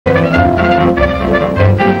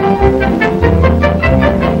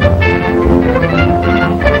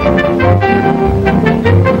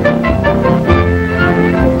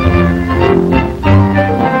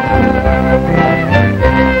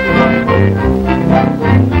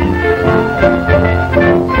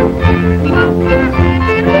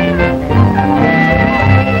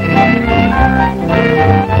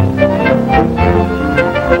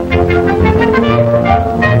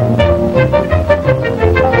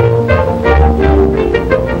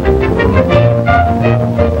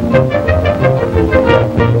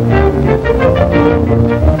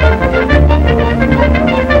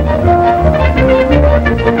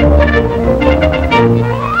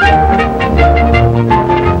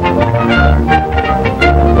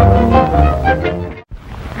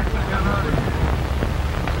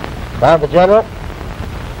Found the general?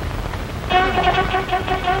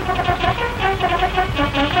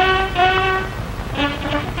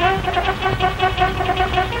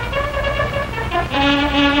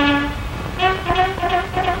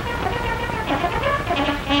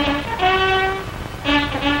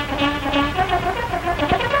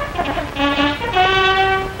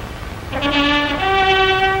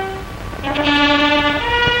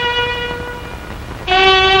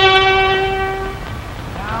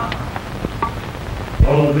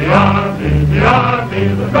 Oh, the army,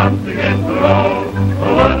 the drums begin to roll.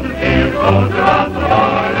 Oh, what to see a soldier on the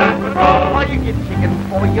board and patrol. Oh, you get chicken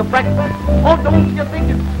for your breakfast. Oh, don't you think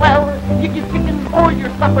it's swell? You get chicken for your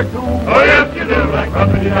supper, too. Oh, yes, you do, like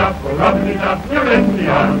rubbity-dub, oh, rubbity-dub, you're in the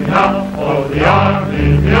army now. Oh, the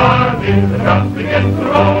army, the drums begin to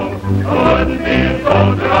roll. Oh, what to see a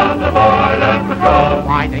soldier on the board and patrol.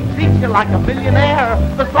 Why, they treat you like a millionaire.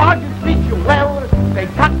 The sergeants treat you well. They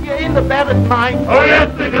tuck you in the bed at night. Oh, yes,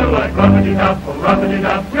 they do, like rubbity-dub, oh,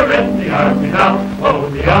 rubbity-dub, you're in the army now. Oh,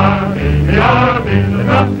 the army, the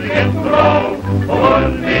drums begin to roll. Oh, what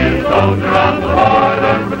to see a soldier on the board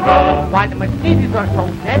and patrol. Why, the mosquitoes are so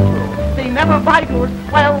natural. They never bite or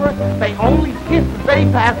swell. They only kiss as they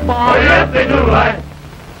pass by. Oh, yes, they do, like.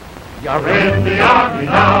 You're in the army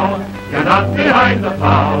now. You're not behind the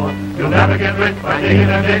plow. You'll never get rich by digging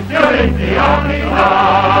a ditch. You're in the army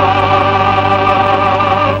now.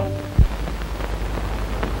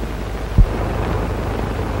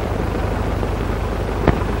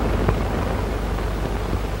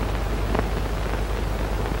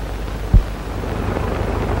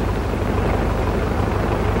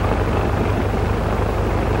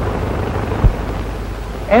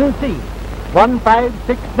 NC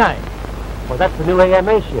 1569. Well, that's the new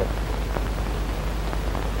AMA ship.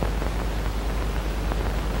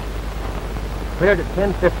 Cleared at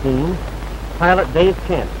 10:15. Pilot Dave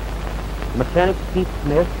Kent. Mechanic Steve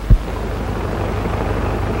Smith.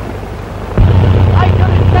 I should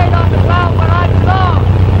have stayed on the ground where I belong.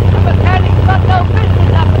 The mechanic's got no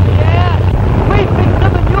business up in the air. We fix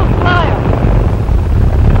them and you fly them.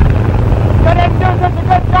 Good engine does a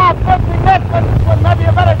good job fixing this one. Well, maybe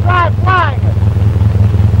you better try flying it.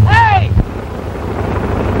 Hey!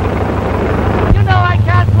 You know I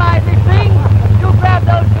can't fly this thing. You grab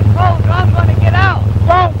those controls or I'm going to get out.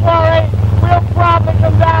 Don't worry. We'll probably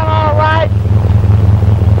come down all right.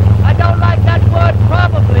 I don't like that word,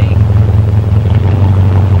 probably.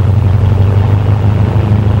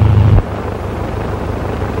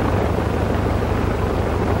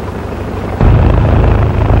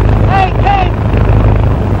 Hey, Kate!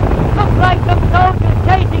 Looks like some soldiers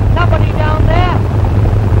chasing somebody down there.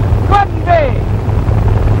 Couldn't be.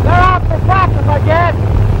 They're out for practice, I guess.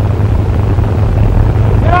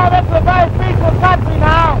 You know, this is a very peaceful country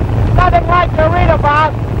now. Nothing like to read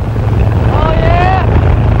about. Oh, yeah?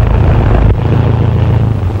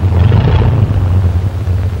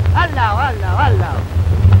 Hello.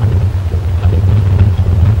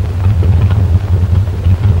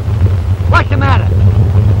 What's the matter?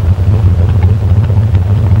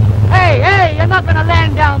 Hey, you're not going to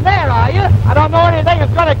land down there, are you? I don't know anything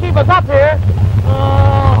that's going to keep us up here.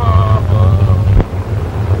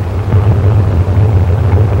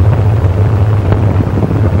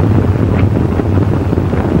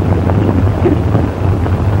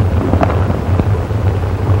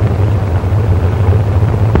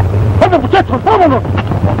 ¡Vámonos!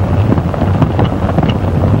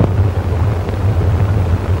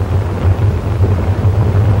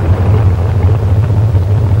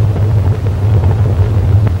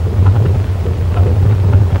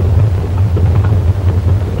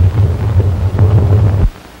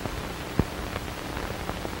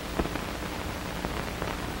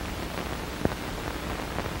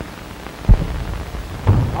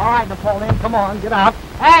 All right, Napoleon, come on, get out.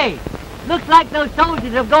 Hey! Looks like those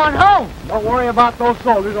soldiers have gone home. Don't worry about those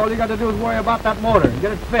soldiers. All you got to do is worry about that motor and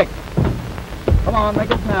get it fixed. Come on,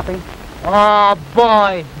 make it snappy. Oh,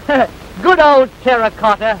 boy. Good old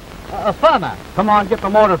terracotta. Firma. Come on, get the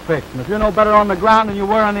motor fixed. And if you're no better on the ground than you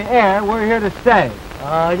were in the air, we're here to stay.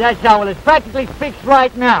 That's how. Well, it's practically fixed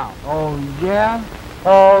right now. Oh, yeah?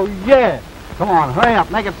 Oh, yeah. Come on, hurry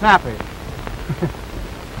up. Make it snappy.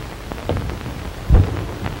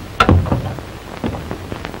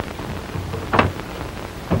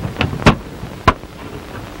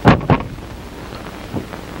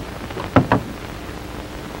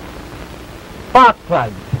 Spark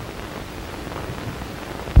plug.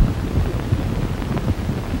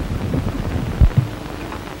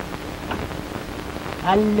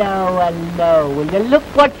 Hello. Will you look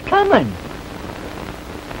what's coming?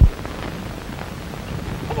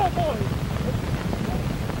 Come on, boys.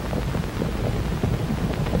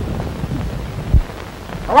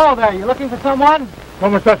 Hello there. You looking for someone?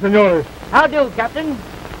 ¿Cómo está, señores? How do, Captain?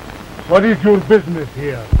 What is your business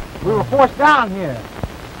here? We were forced down here.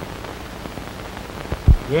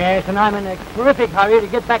 Yes, and I'm in a terrific hurry to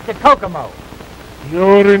get back to Kokomo.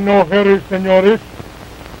 You're in no hurry, senores.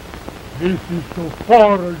 This is so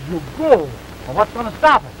far as you go. Well, what's going to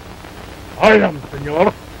stop us? I am,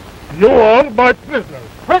 senor. You are my prisoners.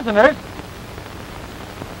 Prisoners?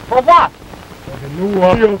 For what? For the new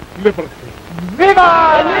Army of Liberty.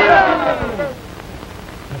 Viva! Viva!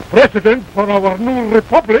 The president for our new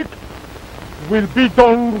republic will be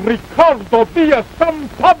Don Ricardo Diaz San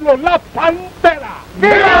Pablo La Pantera.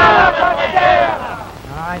 Viva La Pantera!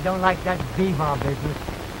 I don't like that Viva business.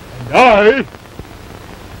 And I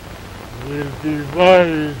will be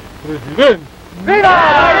vice president. Viva!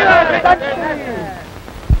 Viva!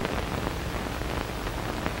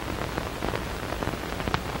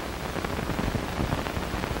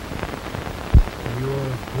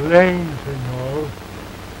 Your claim, senor,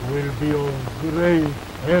 will be of great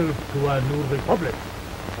help to our new republic.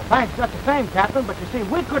 Well, thanks just the same, Captain, but you see,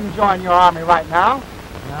 we couldn't join your army right now.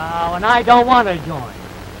 No, and I don't want to join.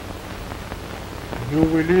 You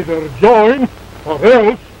will either join or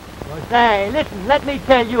else. Well, say, listen, let me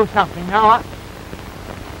tell you something now.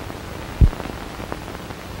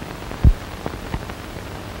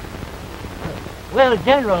 Well,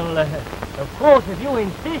 General, of course, if you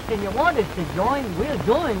insist and you want us to join, we'll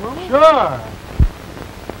join, won't we? Sure.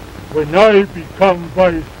 When I become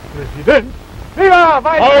vice president, Viva,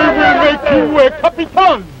 Vice I will make you a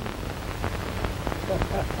capitan.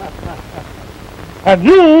 And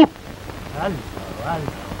you... Alto. I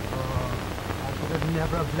should have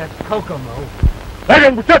never have left Kokomo.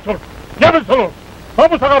 Vengan, muchachos, llévenselos.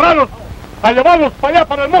 Vamos a agarrarlos, a llevarlos para allá,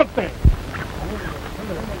 para el monte.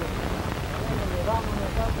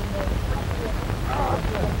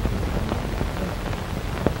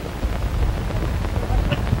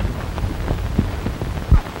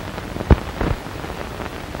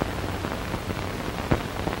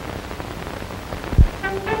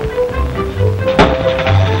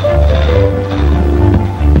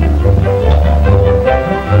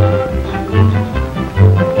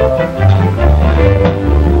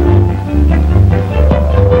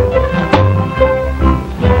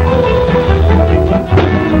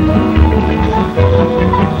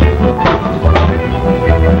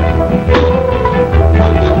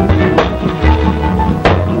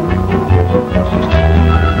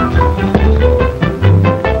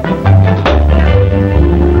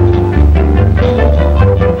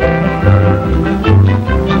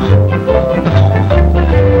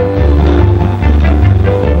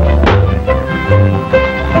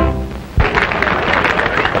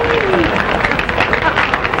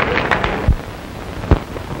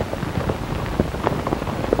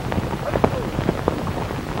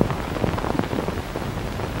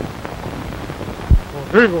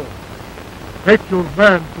 Rodrigo, take your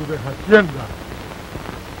man to the hacienda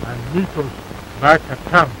and meet us back at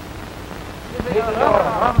camp.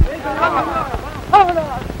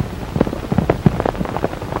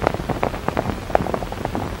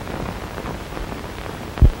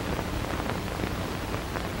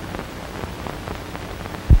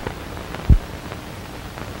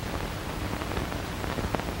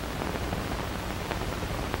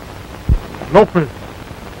 Lopez,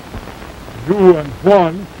 you and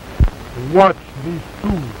Juan watch these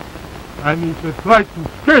two, and if they try to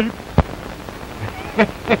escape...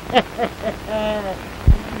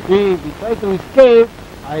 If he tries to escape,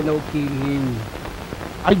 I don't kill him.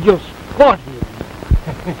 I just caught him.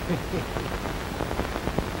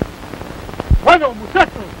 Bueno,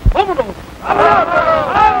 muchachos, vámonos.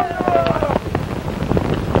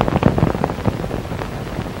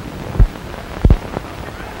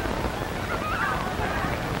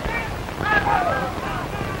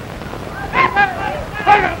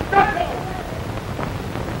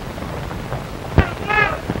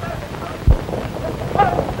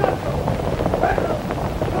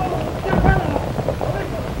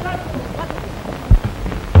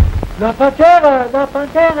 La Pantera, la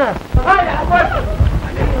Pantera.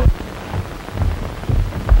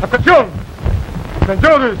 Atención,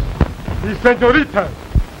 señores y señoritas.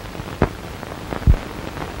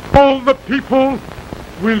 All the people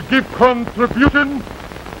will give contribution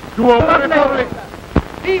to our republic.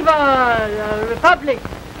 Viva la Republic!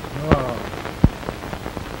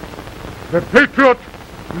 The patriot,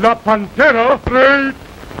 La Pantera, great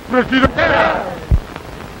president.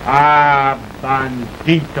 Ah,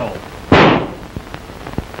 bandito.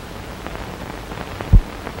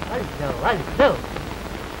 Alto.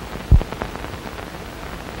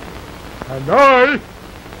 And I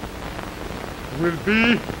will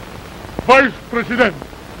be Vice President.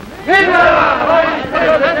 Viva Vice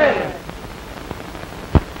President!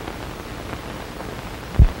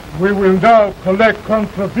 We will now collect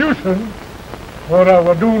contributions for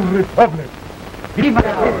our new republic. Viva!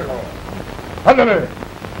 Ándale.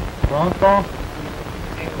 Pronto.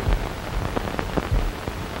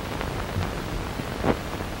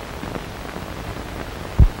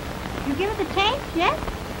 You give us a change, yes?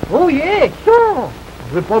 Oh, yeah, sure.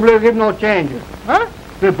 Republic give no change. Huh?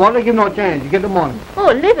 Republic give no change. You get the money.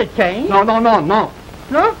 Oh, a little change. No. No? No. No.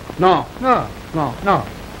 No.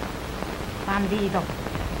 Bandido.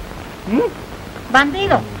 Hmm?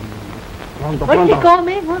 Bandido. Pronto, What you pronto. call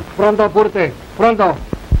me? Huh? Pronto, apúrate. Pronto.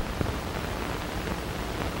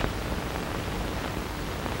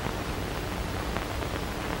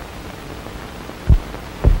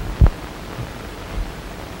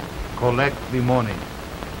 Collect the money.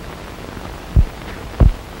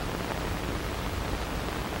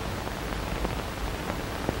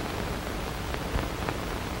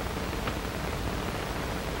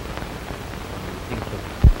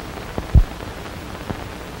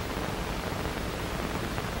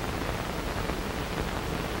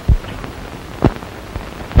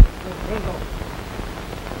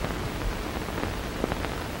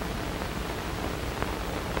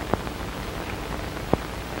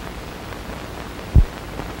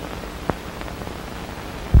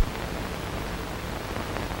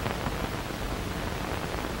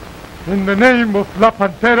 In the name of La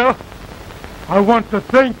Pantera, I want to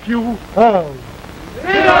thank you all.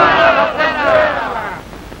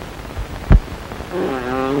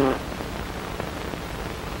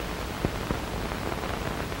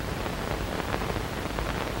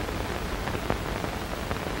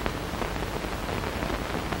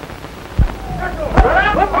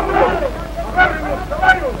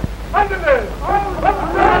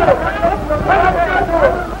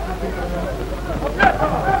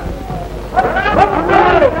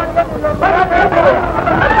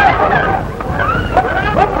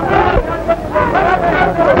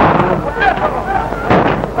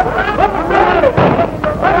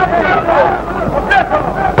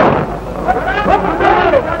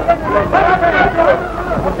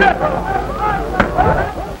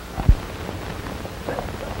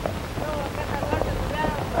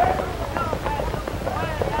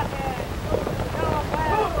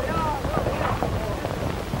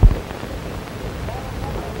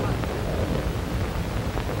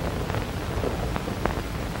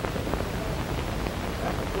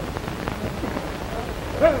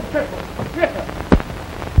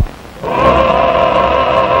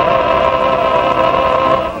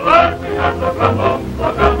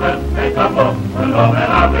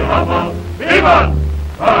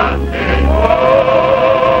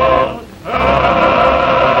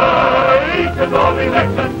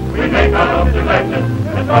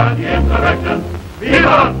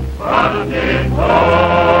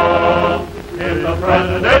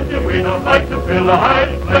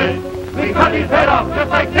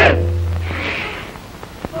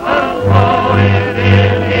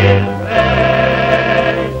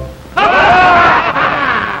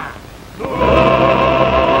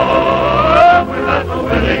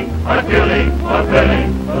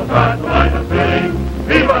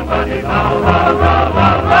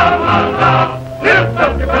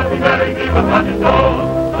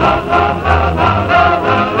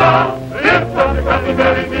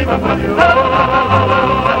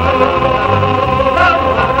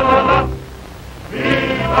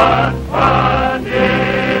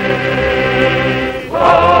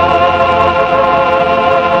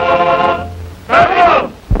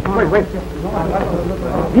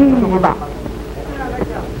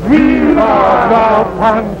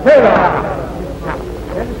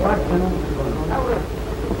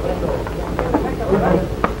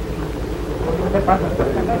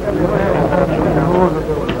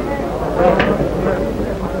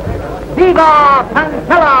 ¡Viva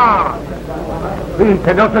Cancela! Sí,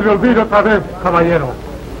 que no se le olvide otra vez, caballero.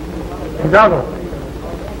 Cuidado.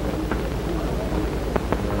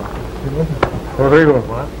 Rodrigo,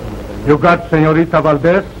 you got Señorita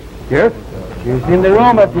Valdez? Yes? She's in the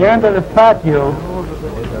room at the end of the patio.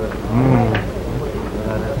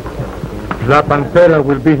 La Pantera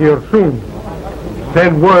will be here soon.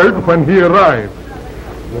 Send word when he arrives.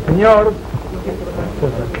 Señor.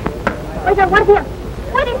 Oiga, guardia,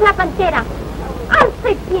 ¿cuál es la pantera? ¡I'll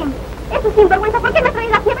fix him! Eso sinvergüenza, ¿por qué me trae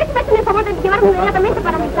la fiebre? Si me hacen el favor de llevarme inmediatamente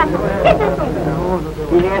para mi casa. ¿Qué es eso?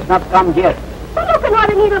 He has not come yet. ¿Cómo que no ha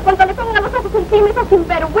venido? Cuando le ponga los ojos encima, esa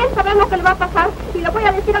sinvergüenza, vean lo que le va a pasar. Y le voy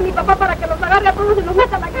a decir a mi papá para que los agarre a todos y los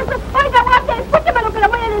meta a la casa. Oiga, guardia, escúcheme lo que le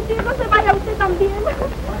voy a decir. decir, no se vaya usted también.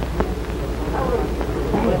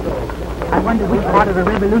 I wonder which part of the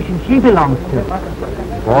revolution she belongs to.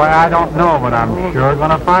 Boy, I don't know, but I'm sure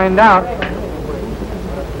gonna find out.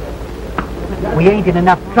 We ain't in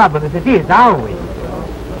enough trouble as it is, are we?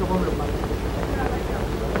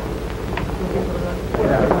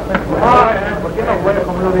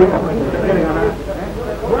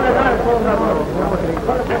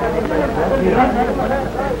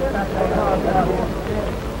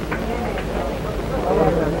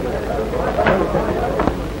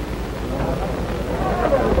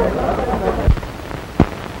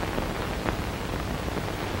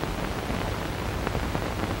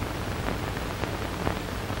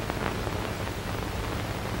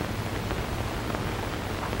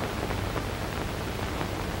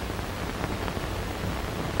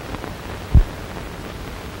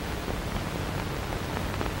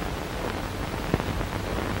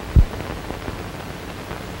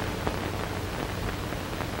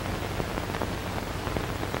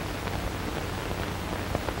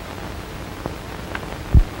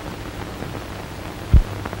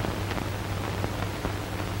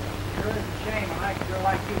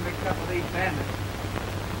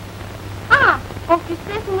 Porque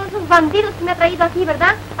usted es uno de esos bandidos que me ha traído aquí,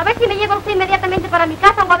 ¿verdad? A ver si me lleva usted inmediatamente para mi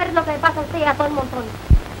casa o a ver lo que le pasa a usted y a todo el montón.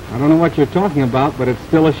 I don't know what you're talking about, but it's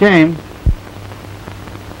still a shame.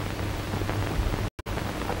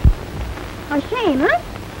 A shame, huh?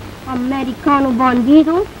 Americano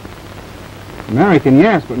bandido. American,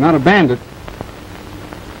 yes, but not a bandit.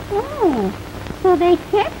 Oh, so they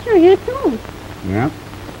capture you too. Yeah.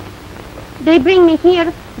 They bring me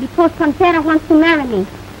here because Pantera wants to marry me.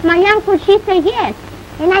 My uncle, she say yes,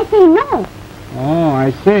 and I say no. Oh, I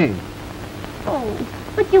see. Oh,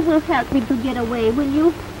 but you will help me to get away, will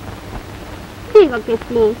you? Diga que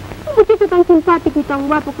sí. Un muchacho tan simpático y tan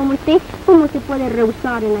guapo como usted, ¿cómo se puede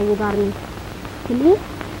rehusar en ayudarme? ¿Please?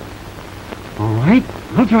 All right,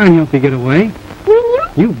 I'll try and help you get away. Will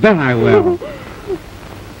you? You bet I will.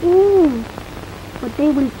 But they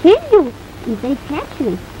will kill you if they catch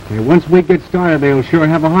you. Okay, once we get started, they'll sure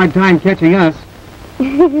have a hard time catching us.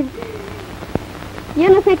 Yo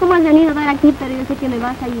no sé cómo has venido a dar aquí, pero yo sé que me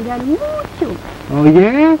vas a ayudar mucho. Oh,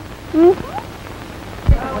 yeah?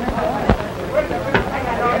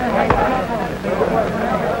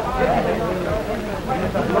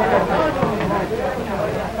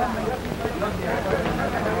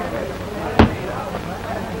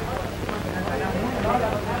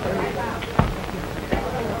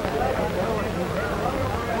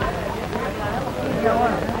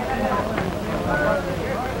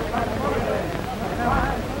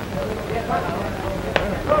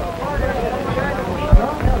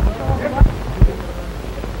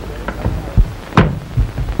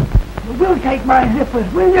 You'll take my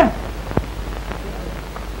zippers, will you?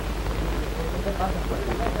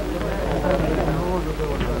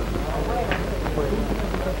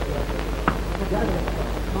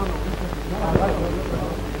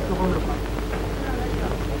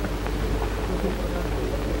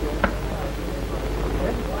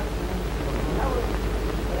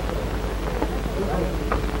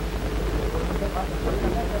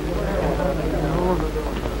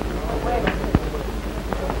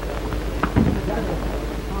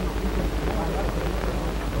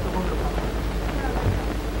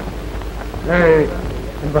 ¡Hey!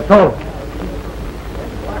 ¡Invasor!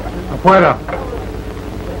 ¡Afuera!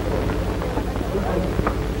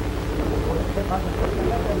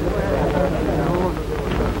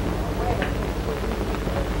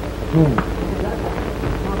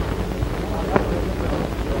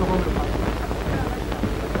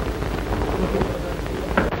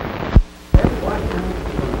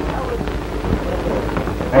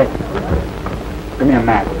 Hey, give me a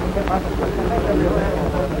map.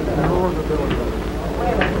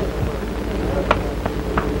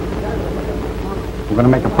 We're going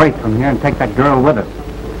to make a break from here and take that girl with us.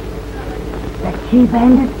 That she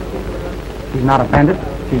bandit? She's not a bandit.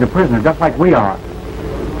 She's a prisoner, just like we are.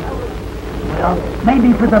 Well,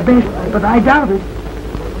 maybe for the best, but I doubt it.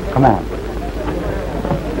 Come on.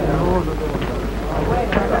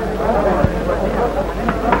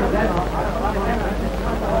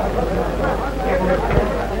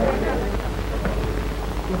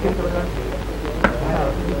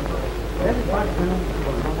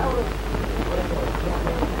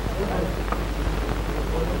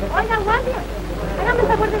 Oiga, guardia, hágame el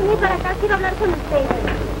favor de venir para acá, quiero hablar con usted.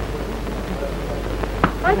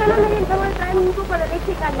 Oiga, no me den favor de traerme un poco de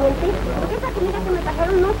leche caliente, porque esa comida que me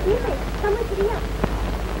trajeron no sirve, está muy fría.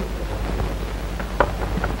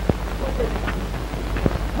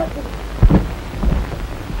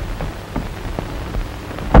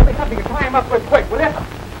 him up quick, will you?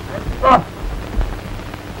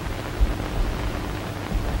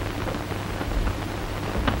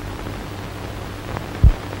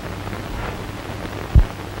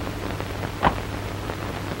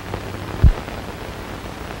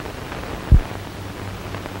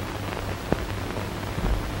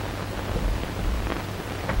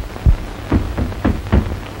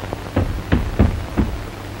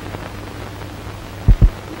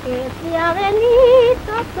 Si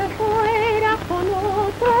Adelita se fuera con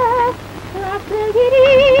otro, la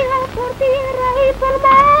seguiría por tierra y por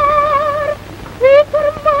mar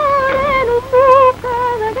en un buque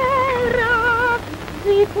de guerra,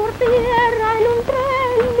 y por tierra en un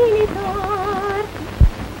tren militar.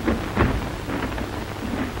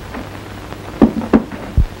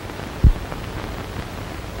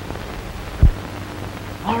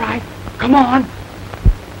 All right, come on.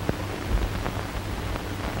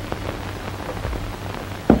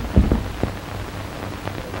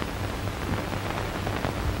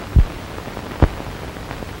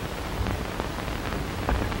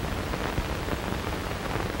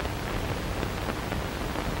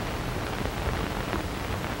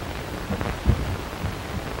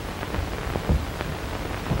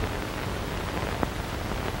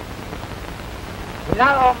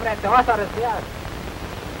 Cuidado, hombre, te vas a resfriar.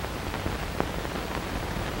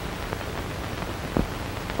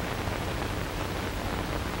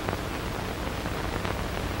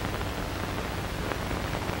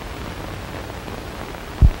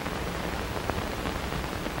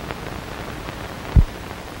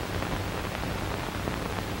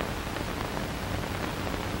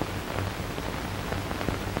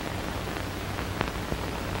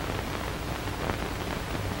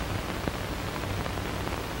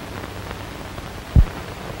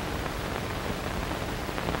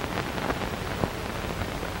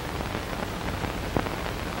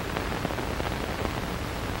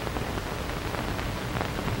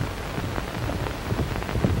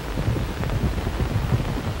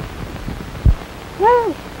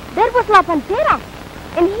 Whoa, there was La Pantera,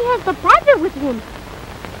 and he has the padre with him.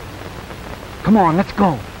 Come on, let's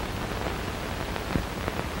go.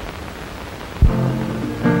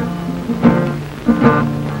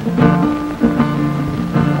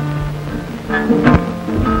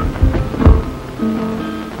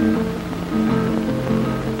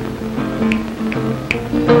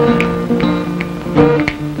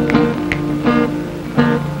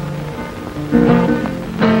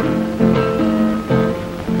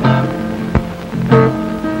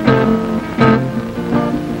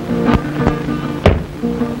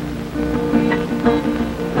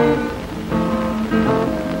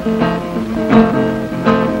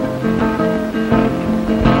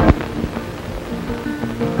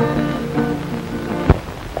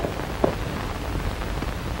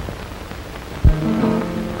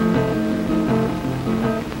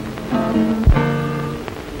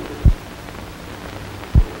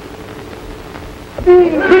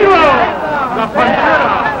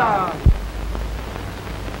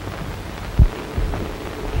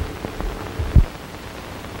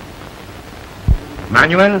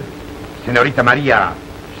 Manuel, Senorita Maria,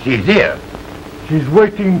 she's here. She's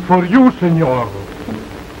waiting for you, senor.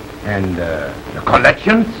 And the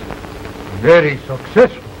collections? Very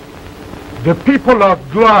successful. The people are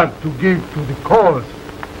glad to give to the cause.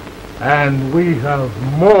 And we have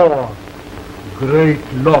more great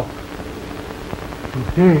luck.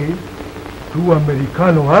 Today, 2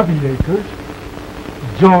 Americano aviators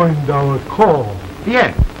joined our call.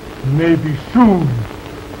 Bien. Maybe soon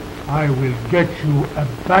I will get you a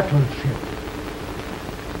battleship.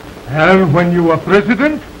 And when you are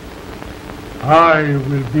president, I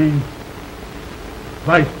will be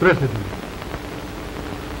vice president.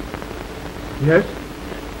 Yes?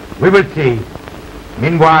 We will see.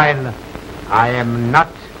 Meanwhile, I am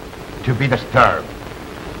not to be disturbed.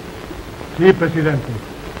 Sí, Presidente.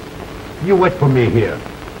 You wait for me here.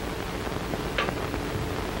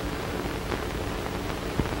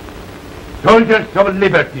 Soldiers of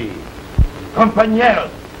liberty, compañeros,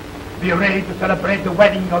 be ready to celebrate the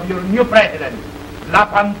wedding of your new president, La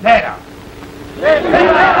Pantera.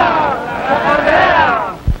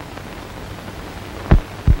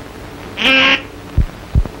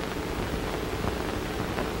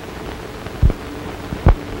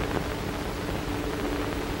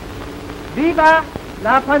 ¡Viva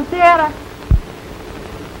la Pantera!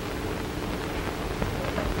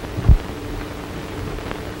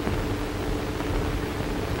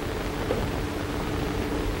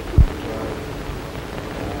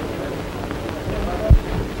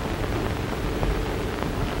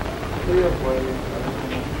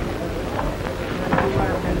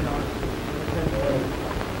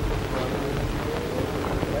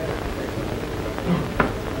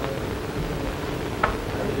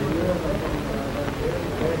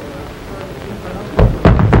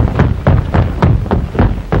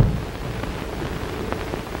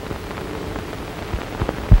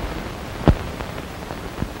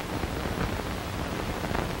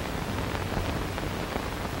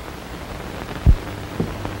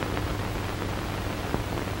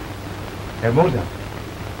 Hermosa.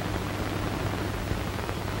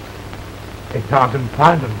 1,000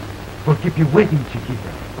 pardons for keep you waiting,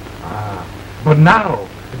 Chiquita. But now,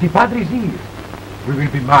 the padre is here. We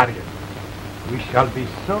will be married. We shall be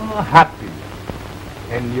so happy.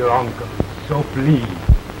 And your uncle so pleased.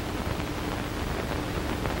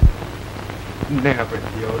 Never,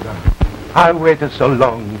 Diosa. I waited so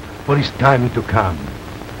long for his time to come.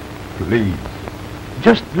 Please,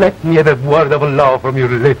 just let me have a word of love from your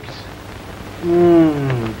lips.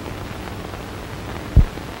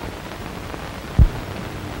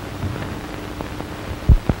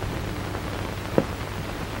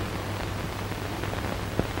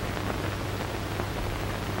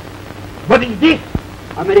 What is this?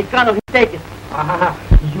 Americano, he take it.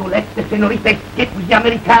 You let the senorita escape with the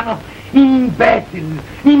Americano? Imbecile!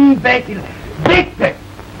 Imbecile! Victor!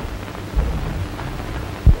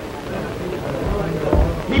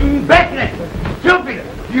 Imbecile! Stupid!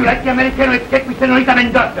 You let the Americano escape with senorita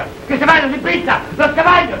Mendoza! Que se vayan, deprisa! Los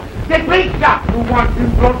caballos! Deprisa! You want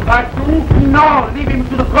him brought back too? No, leave him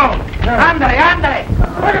to the coast! Ándale, ándale!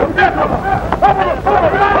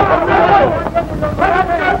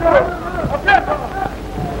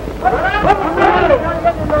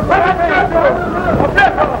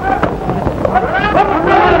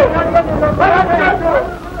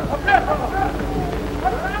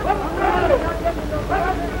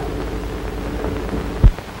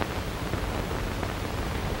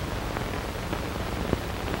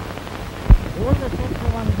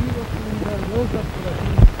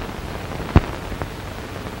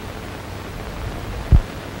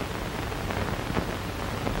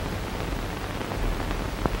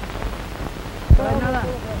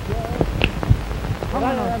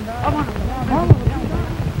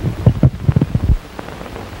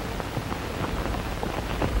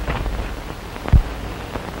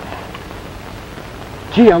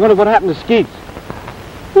 Gee, I wonder what happened to Skeets.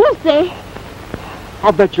 No sé.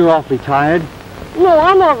 I'll bet you're awfully tired. No,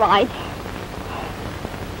 I'm all right.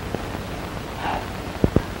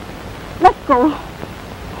 Let's go.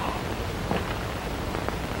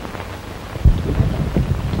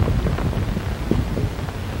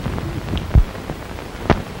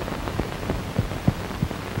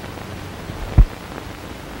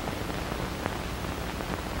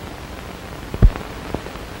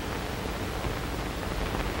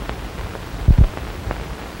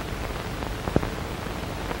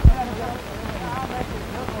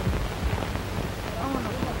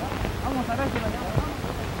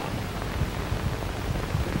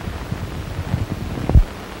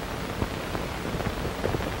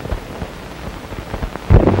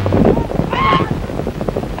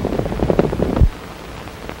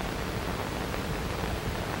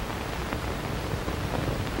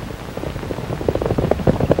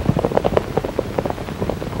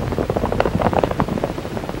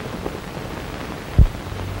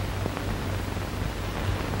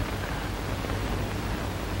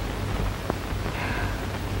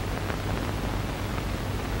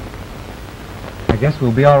 I guess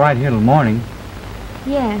we'll be all right here till morning.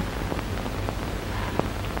 Yes.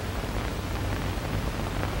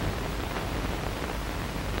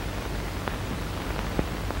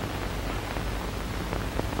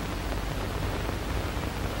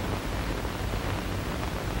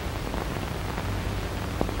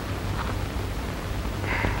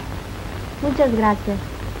 Muchas gracias.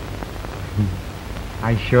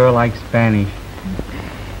 I sure like Spanish.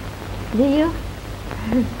 Do you?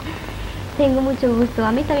 Tengo mucho gusto.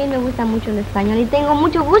 A mí también me gusta mucho el español y tengo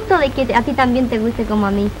mucho gusto de que a ti también te guste como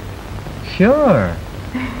a mí. Sure.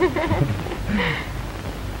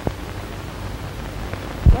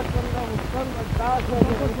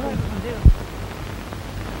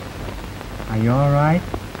 Are you all right?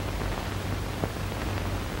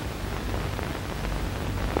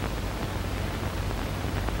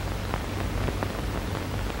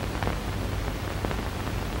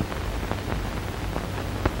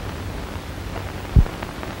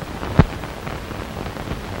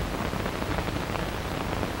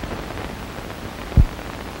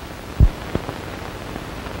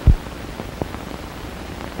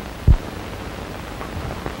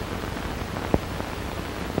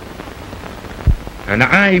 And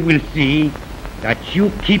I will see that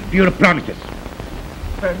you keep your promises.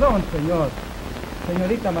 Perdón, señor.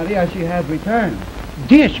 Señorita Maria, she has returned.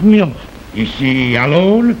 Dios mío. Is she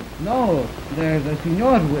alone? No, there's a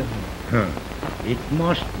señor with her. It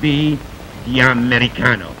must be the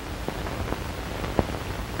Americano.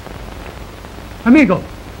 Amigo,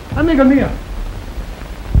 amiga mía.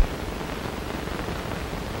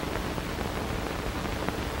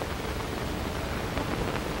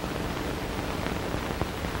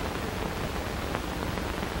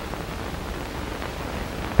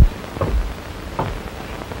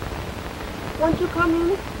 Won't you come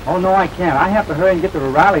in? Oh, no, I can't. I have to hurry and get to the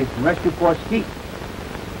rallies and rescue poor Skeet.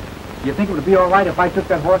 You think it would be all right if I took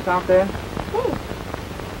that horse out there? Hey.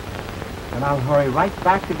 Then I'll hurry right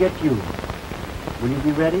back to get you. Will you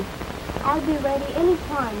be ready? I'll be ready any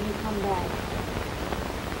time you come back.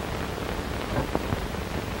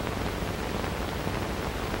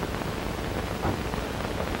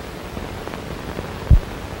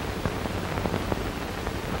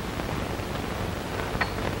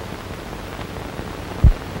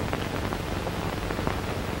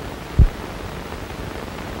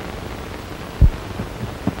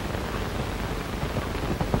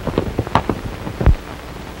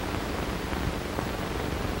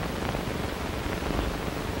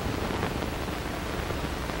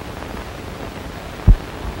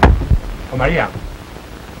 Oh, Maria.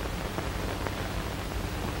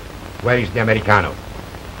 Where is the Americano?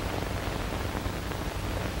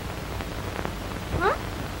 Huh?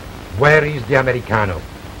 Where is the Americano?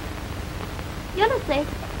 Yo no sé.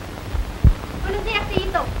 Buenos días,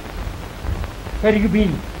 Tito. Where do you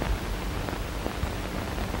been?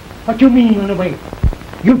 What do you mean on the way?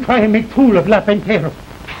 You try and make fool of La Pentero.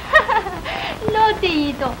 No,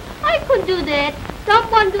 Tito. I could do that.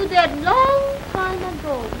 Someone do that long time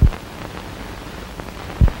ago.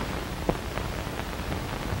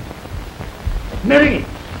 Mary!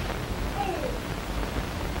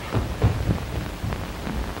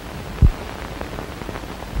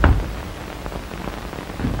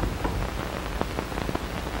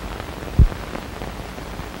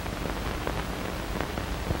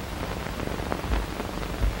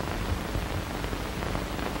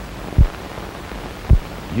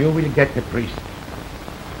 You will get the priest.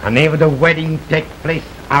 And if the wedding take place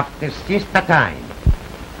after siesta time,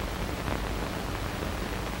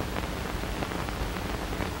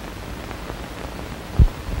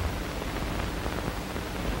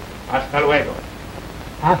 hasta luego.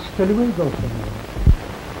 Hasta luego, señor.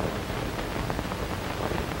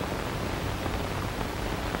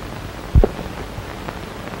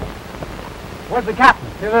 Where's the captain?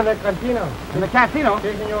 He's in the cantina. In the casino?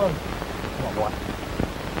 Sí, señor. Come on, boy.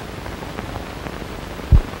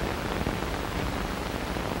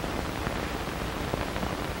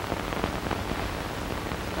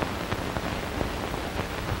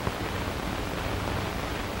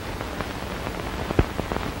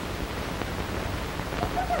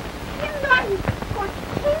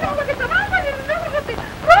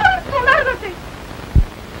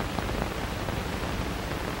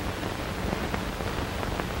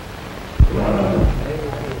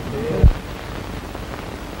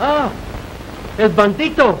 Ah, el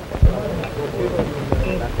bandito.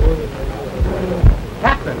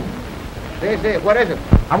 Captain. What is it?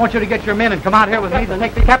 I want you to get your men and come out here with me to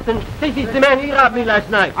take the... Captain, this is the man he robbed me last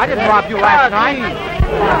night. I didn't rob you last night.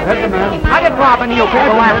 I didn't rob any of you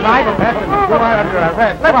people last night.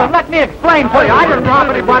 Listen, let me explain to you. I didn't rob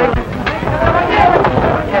anybody.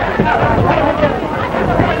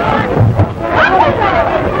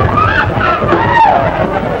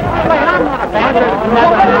 I'm not a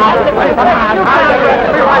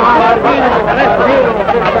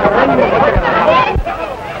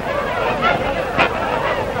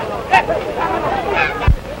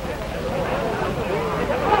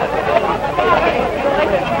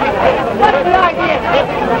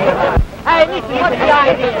Hey, listen, what's the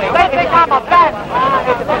idea? They think I'm a bandit.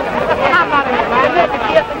 I'm not a bandit.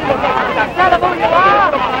 Tell them who you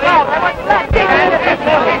are. No, they want to let me.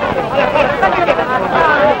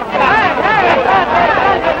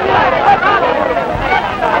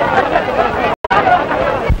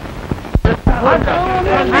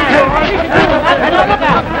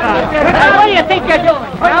 What do you think you're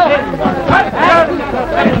doing? Well,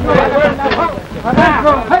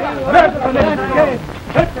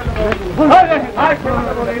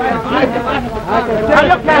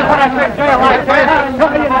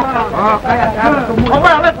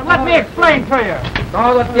 listen, let me explain to you.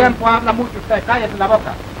 Todo el tiempo habla mucho usted. Cállese la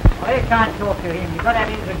boca. Well, you can't talk to him. You've got to have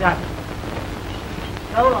introduction.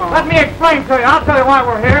 Let me explain to you. I'll tell you why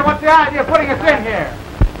we're here. What's the idea of putting us in here?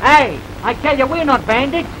 Hey, I tell you, we're not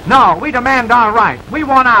bandits. No, we demand our rights. We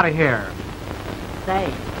want out of here.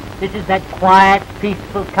 Say, this is that quiet,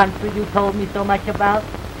 peaceful country you told me so much about?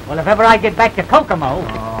 Well, if ever I get back to Kokomo...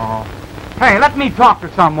 Oh. Hey, let me talk to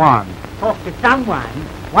someone. Talk to someone?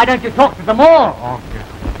 Why don't you talk to them all? Okay.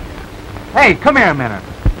 Hey, come here a minute.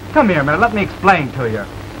 Come here a minute. Let me explain to you.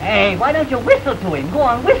 Hey, why don't you whistle to him? Go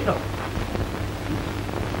on, whistle.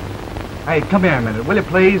 Hey, come here a minute, will you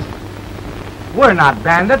please? We're not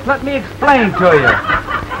bandits. Let me explain to you.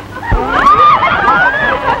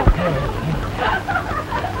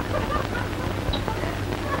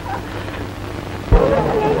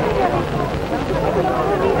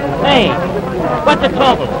 Hey, what's the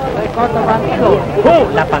trouble? They caught the bandido.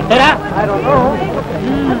 Who? La Pantera? I don't know.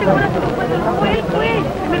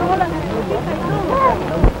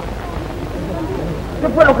 ¿Qué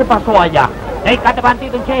fue lo que pasó allá? They got the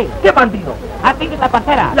bandido in jail. ¿Qué bandido? I think it's La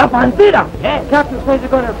Pantera. ¡La Pantera! Yes. Captain says they're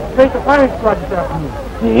going to take the firing squad this afternoon.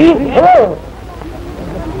 ¿Sí? ¡Oh!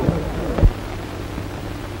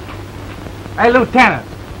 Hey, Lieutenant.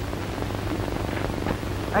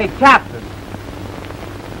 Hey, Captain.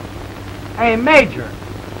 Hey, Major.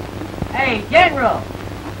 Hey, General.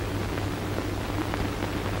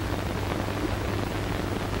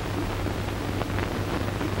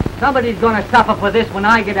 Somebody's gonna suffer for this when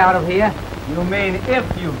I get out of here. You mean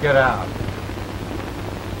if you get out?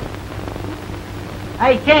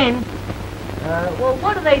 Hey, Ken. Well,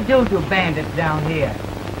 what do they do to bandits down here?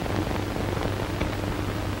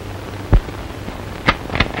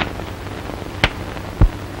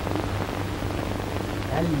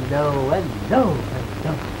 Hello.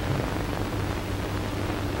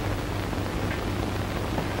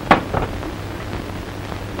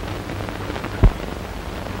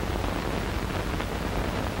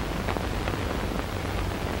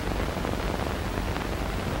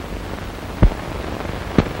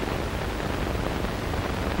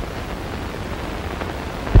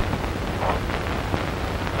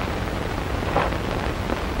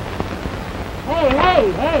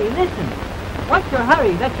 Hey, listen. What's your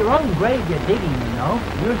hurry? That's your own grave you're digging, you know.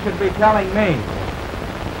 You should be telling me.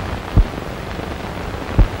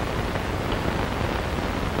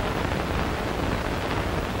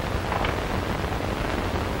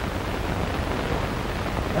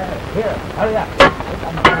 Here, hurry up.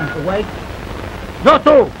 I'm going to wait. ¡Yo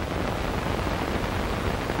tú!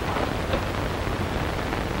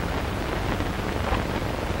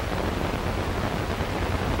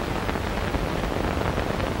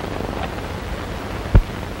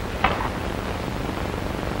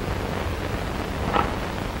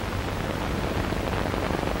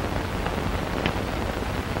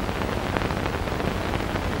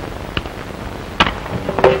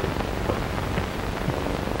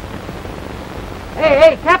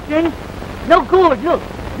 Hey, Captain! No good, look!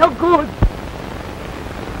 No good!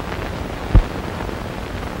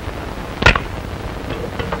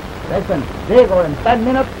 Listen, dig or in 10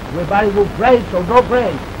 minutes, we bury you grave, so no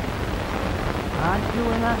grave. Aren't you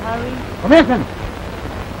in a hurry? Commission!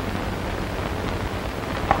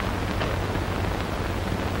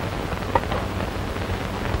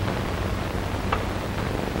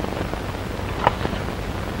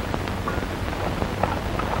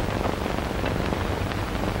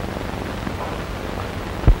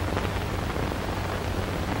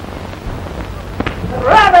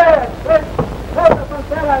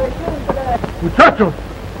 Muchachos,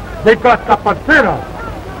 they got La Pantera.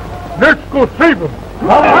 Let's go save them.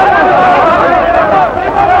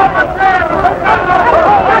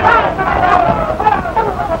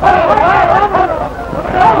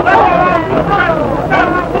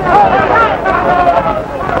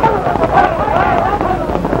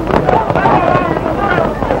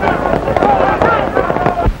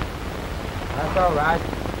 That's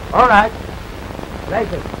all right.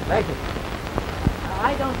 Raise it.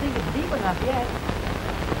 I don't think it's deep enough yet.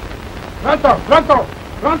 Pronto!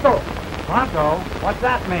 Pronto? What's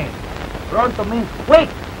that mean? Pronto means quick!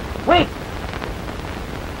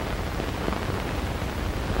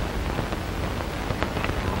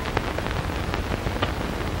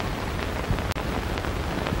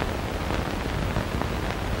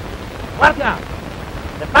 ¡Guardia!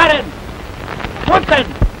 ¡Separen! ¡Junten!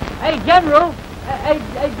 Hey, General! Hey,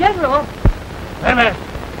 General! ¡Veme!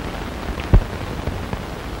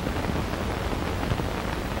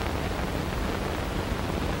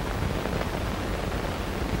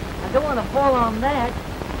 I don't want to fall on that.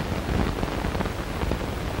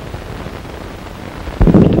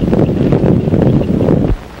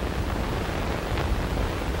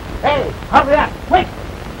 Hey, hurry up! Quick!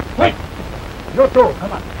 You too,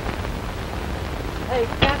 come on. Hey,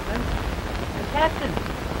 Captain!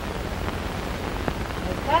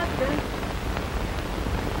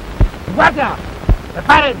 ¡Guardia!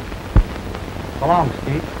 ¡Separen! So long,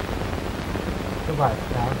 Steve. Goodbye,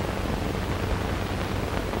 Scout.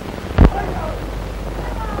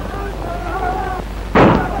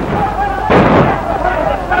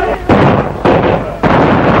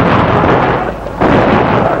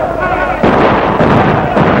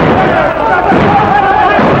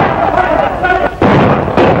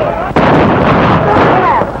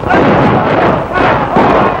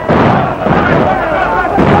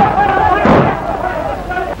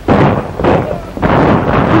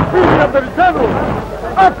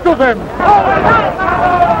 Up to them!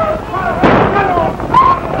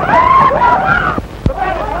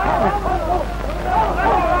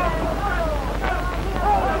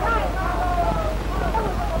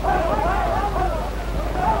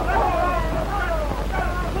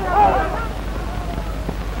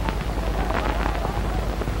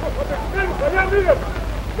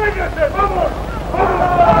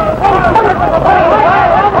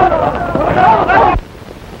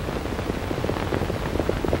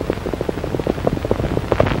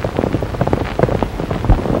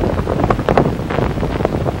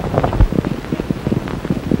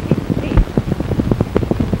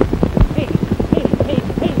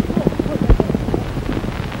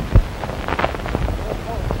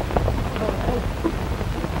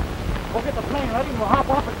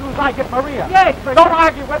 I get Maria. Yes, but... Don't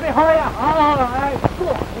argue with me. Hurry up. All right. Go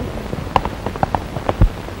on.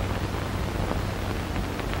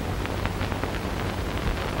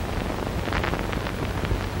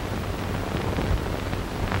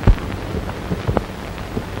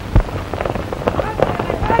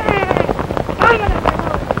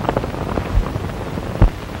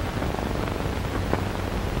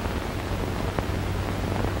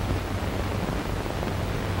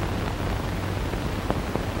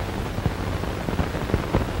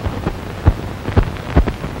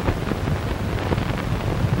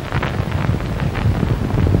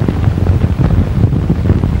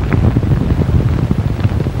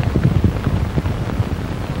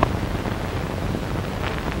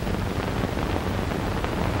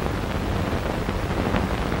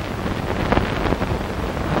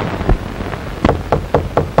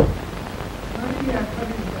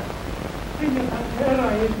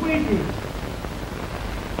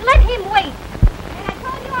 Let him wait. And I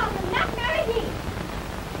told you I will not marry him.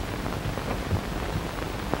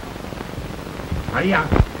 Maria,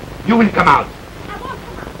 you will come out. I won't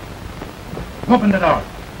come out. Open the door. No.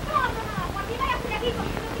 Cuando vaya a hacer aquí,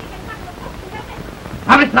 porque no tiene que entrar los ojos, ¿sí?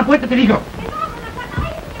 Abres la puerta, te digo. Que no, cuando vaya a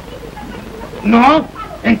hacer aquí, si No,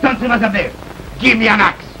 entonces vas a ver. Give me an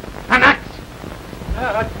axe. An axe.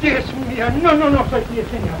 Ah, Dios mío. No, soy tío,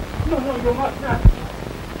 señor. No, yo más nada.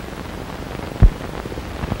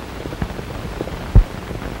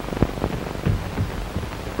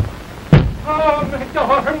 Oh,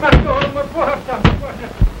 my door, my puerta.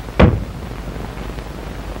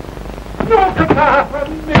 No, capaz,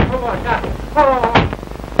 mi puerta. Oh.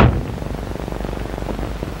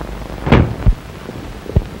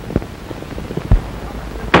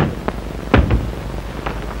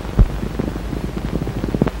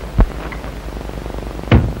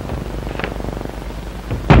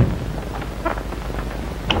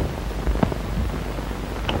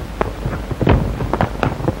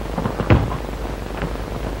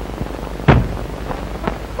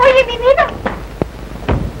 Oye, mi vida.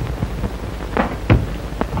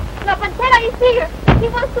 La pantera is here. He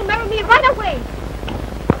wants to marry me right away.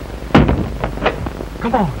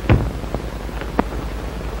 Come on.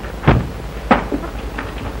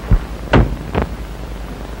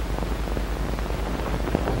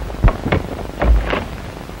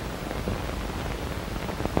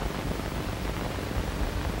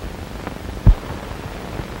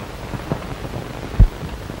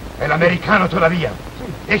 El americano todavía.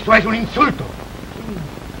 Eso es un insulto.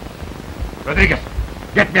 Rodríguez,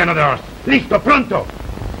 get me another horse. Listo, pronto.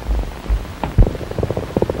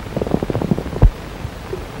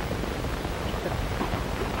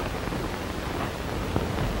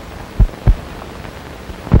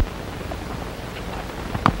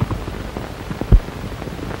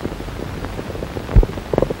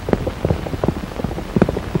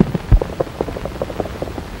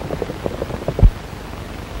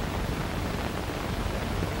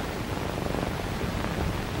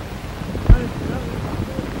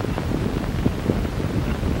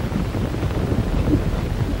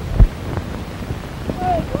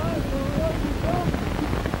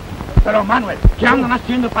 Pero Manuel, ¿qué andan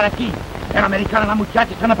haciendo para aquí? El americano y la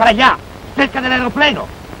muchacha están para allá, cerca del aeroplano.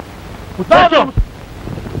 ¡Todos!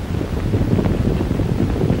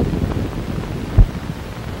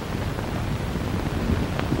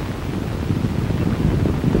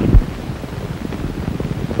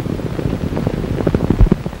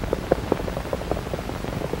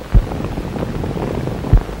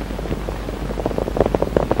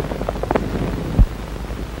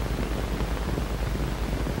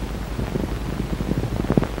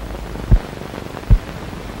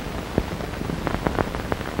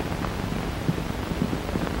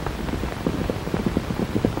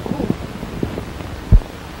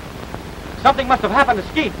 Something must have happened to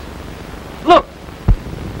Skeets. Look!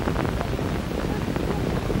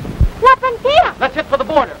 La pantera. Let's hit for the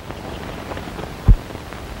border.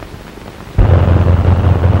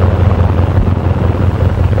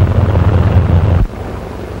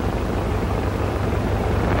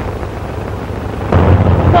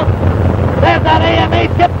 Look! There's that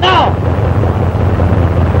AMA ship now!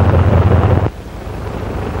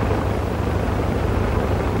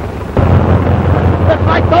 Looks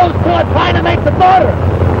like those two are trying to make the border.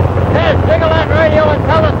 Here, jiggle that radio and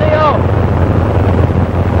tell the CO.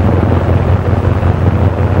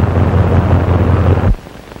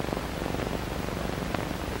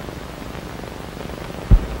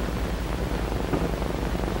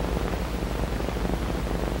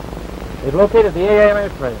 They've located the AMA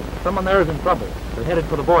train. Someone there is in trouble. They're headed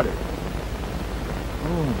for the border.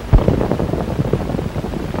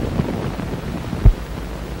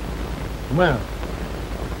 Well.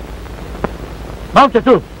 Mount your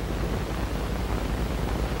troops.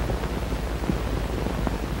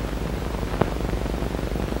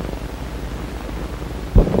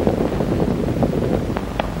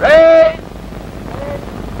 Ready!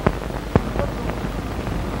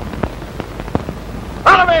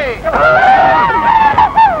 Follow me!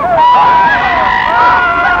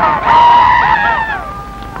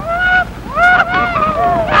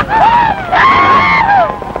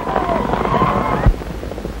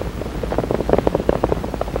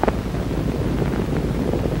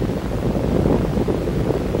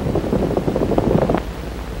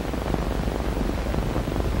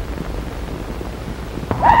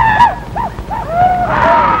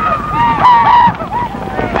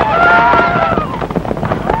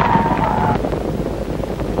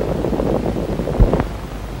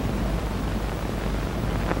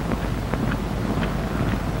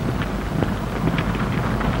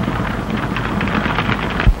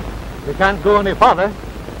 We can't go any farther,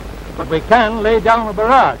 but we can lay down a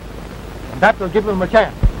barrage, and that will give them a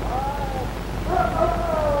chance.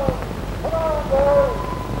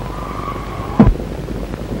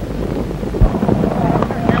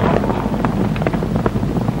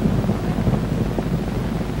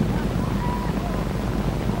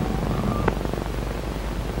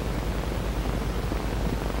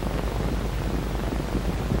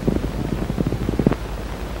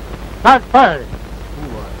 Start firing.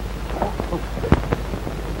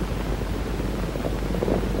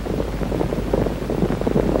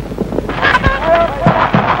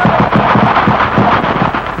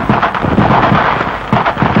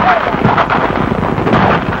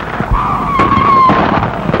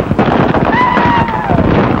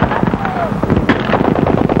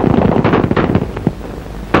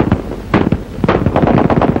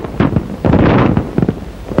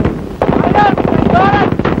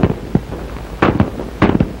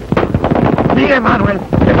 Manuel,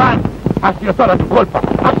 se van. Ha sido toda tu culpa.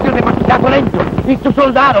 Has sido demasiado lento. Y tus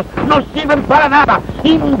soldados no sirven para nada.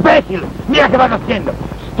 ¡Imbécil! Mira qué van haciendo.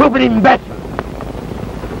 ¡Stupid imbécil!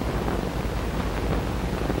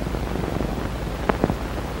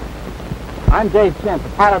 I'm Dave Kent, the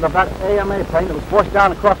pilot of that AMA plane that was forced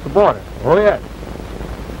down across the border. Oh, yes.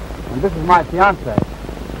 And this is my fiancée.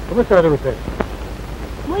 ¿Cómo está usted?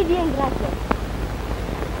 Muy bien, gracias.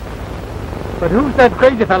 But who's that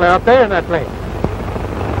crazy fellow up there in that plane?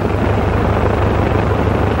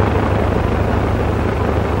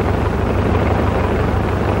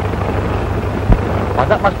 Why,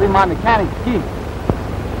 that must be my mechanic's key.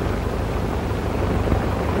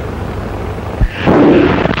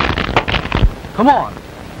 Come on.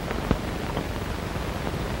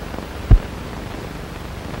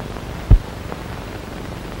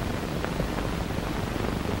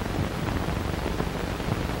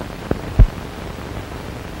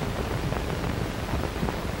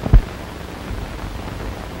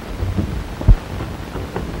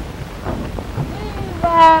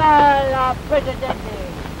 ¡Viva la Presidente!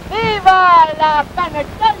 ¡Viva la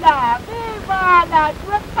Venezuela! ¡Viva la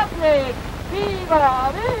Republic!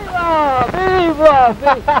 ¡Viva! ¡Viva! ¡Viva!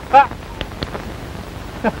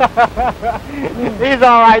 He's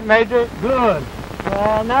all right, Major. Good.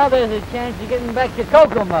 Well, now there's a chance of getting back to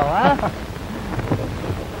Kokomo, huh?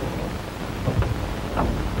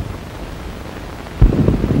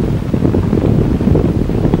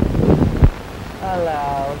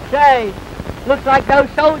 Hello. Say, looks like those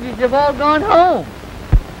soldiers have all gone home.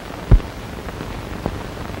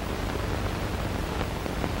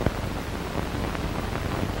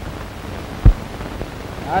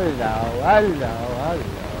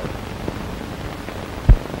 Hello.